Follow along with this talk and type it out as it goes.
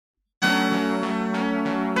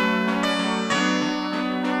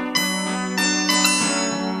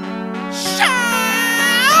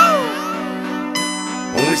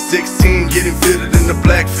16, getting fitted in the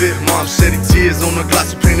black fit. Mom shedding tears on a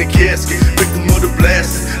glossy painted casket. Victim of the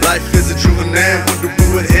blast. Life is a juvenile. Wondering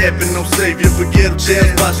what happened. No savior for ghetto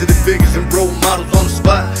jams. Positive figures and role models on the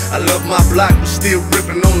spot. I love my block, but still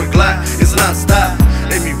ripping on the Glock. It's non-stop.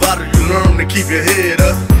 Ain't me vital, you learn to keep your head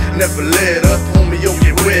up. Never let up, homie, you'll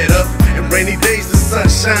get wet up. In rainy days, the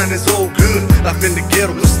sunshine is all good. Life in the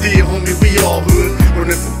ghetto, but still, homie, we all hood.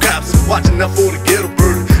 Running from cops and watching out for the ghetto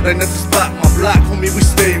bird. Ain't nothing spot my block, homie, we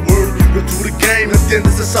stay word. Go through the game, and then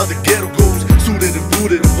that's how the ghetto goes. Suited and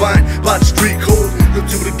booted and wine by the street code. Go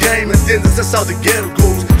through the game, and then that's how the ghetto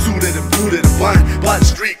goes. Suited and booted and wine by the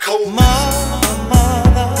street code.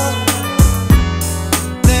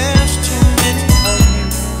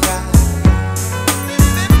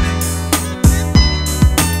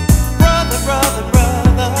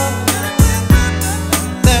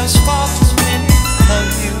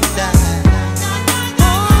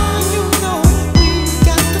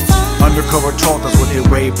 Undercover talkers with their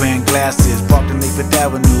Ray-Ban glasses, parked in Lakeford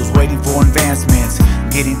Avenues, waiting for advancements.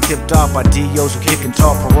 Getting tipped off by DOs who kick and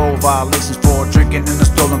talk. Parole violations for drinking in a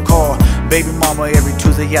stolen car. Baby mama every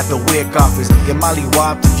Tuesday at the WIC office. Get molly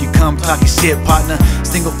whopped if you come talking shit, partner.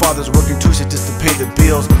 Single fathers working 2 shifts just to pay the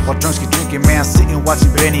bills, while drunks get drinking, man, sitting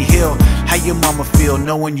watching Benny Hill. How your mama feel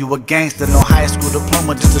knowing you a gangster? No high school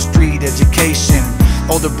diploma, just a street education.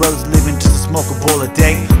 Older brothers living just to smoke a bowl a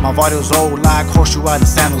day. My vitals old like horseshoe out in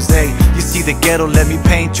San Jose. You see the ghetto, let me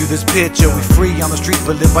paint you this picture. We free on the street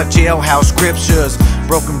but live by jailhouse scriptures.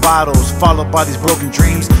 Broken bottles followed by these broken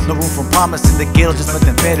dreams. No room for promise in the ghetto, just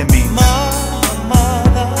methamphetamine.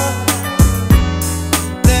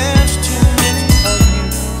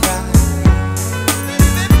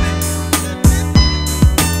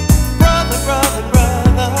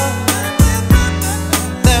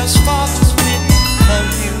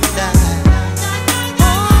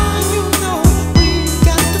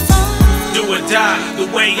 The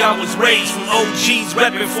way I was raised, from OGs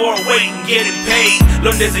repping for a weight and getting paid.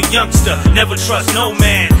 Learned as a youngster, never trust no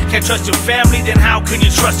man. Can't trust your family, then how can you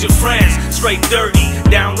trust your friends? Straight dirty,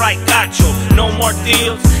 downright gacho. No more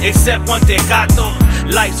deals, except one tecato.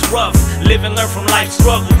 Life's rough, live and learn from life's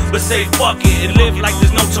struggle. But say fuck it and live like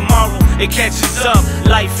there's no tomorrow. It catches up,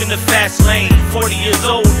 life in the fast lane. 40 years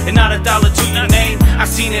old and not a dollar to your name. I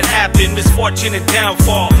seen it happen, misfortune and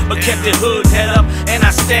downfall, but kept it hood, head up, and I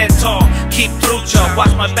stand tall. Keep through y'all,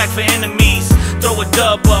 watch my back for enemies. Throw a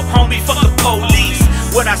dub up, homie, fuck the police.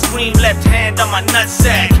 When I scream, left hand on my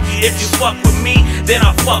nutsack. If you fuck with me, then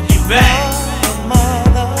I'll fuck you back.